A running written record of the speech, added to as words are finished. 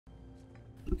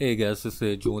Hey guys, this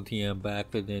is Jonty. I'm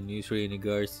back with the news in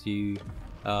regards to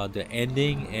the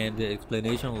ending and the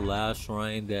explanation of the last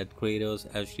shrine that Kratos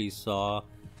actually saw.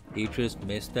 Atreus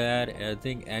missed that, and I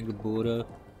think Angrboda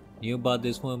knew about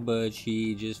this one, but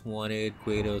she just wanted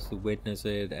Kratos to witness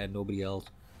it and nobody else.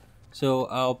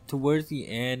 So towards the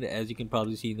end, as you can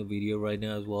probably see in the video right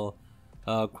now as well,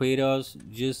 Kratos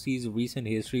just sees recent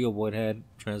history of what had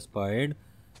transpired,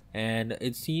 and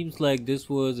it seems like this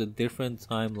was a different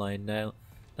timeline now.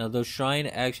 Now the shrine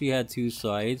actually had two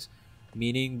sides,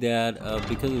 meaning that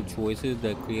because of choices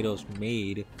that Kratos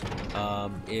made,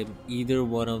 either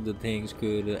one of the things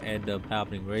could end up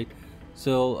happening, right?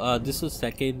 So this is the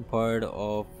second part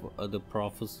of the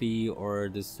prophecy, or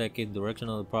the second direction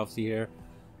of the prophecy here.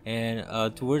 And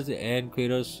towards the end,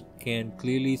 Kratos can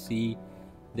clearly see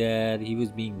that he was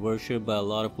being worshipped by a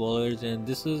lot of followers, and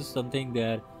this is something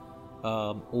that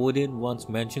Odin once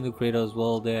mentioned to Kratos as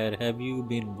well, that have you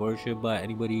been worshipped by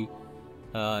anybody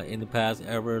in the past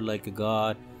ever, like a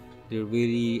god? They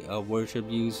really worship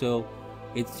you. So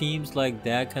it seems like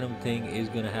that kind of thing is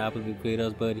going to happen to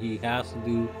Kratos, but he has to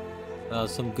do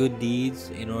some good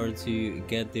deeds in order to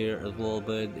get there as well.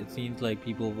 But it seems like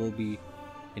people will be,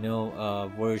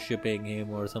 worshipping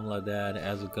him or something like that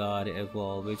as a god as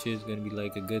well, which is going to be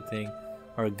like a good thing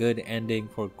or a good ending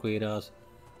for Kratos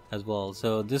as well.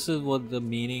 So this is what the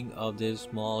meaning of this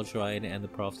small shrine and the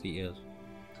prophecy is.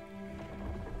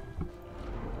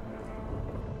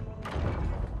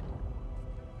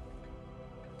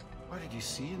 What did you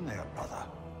see in there, brother?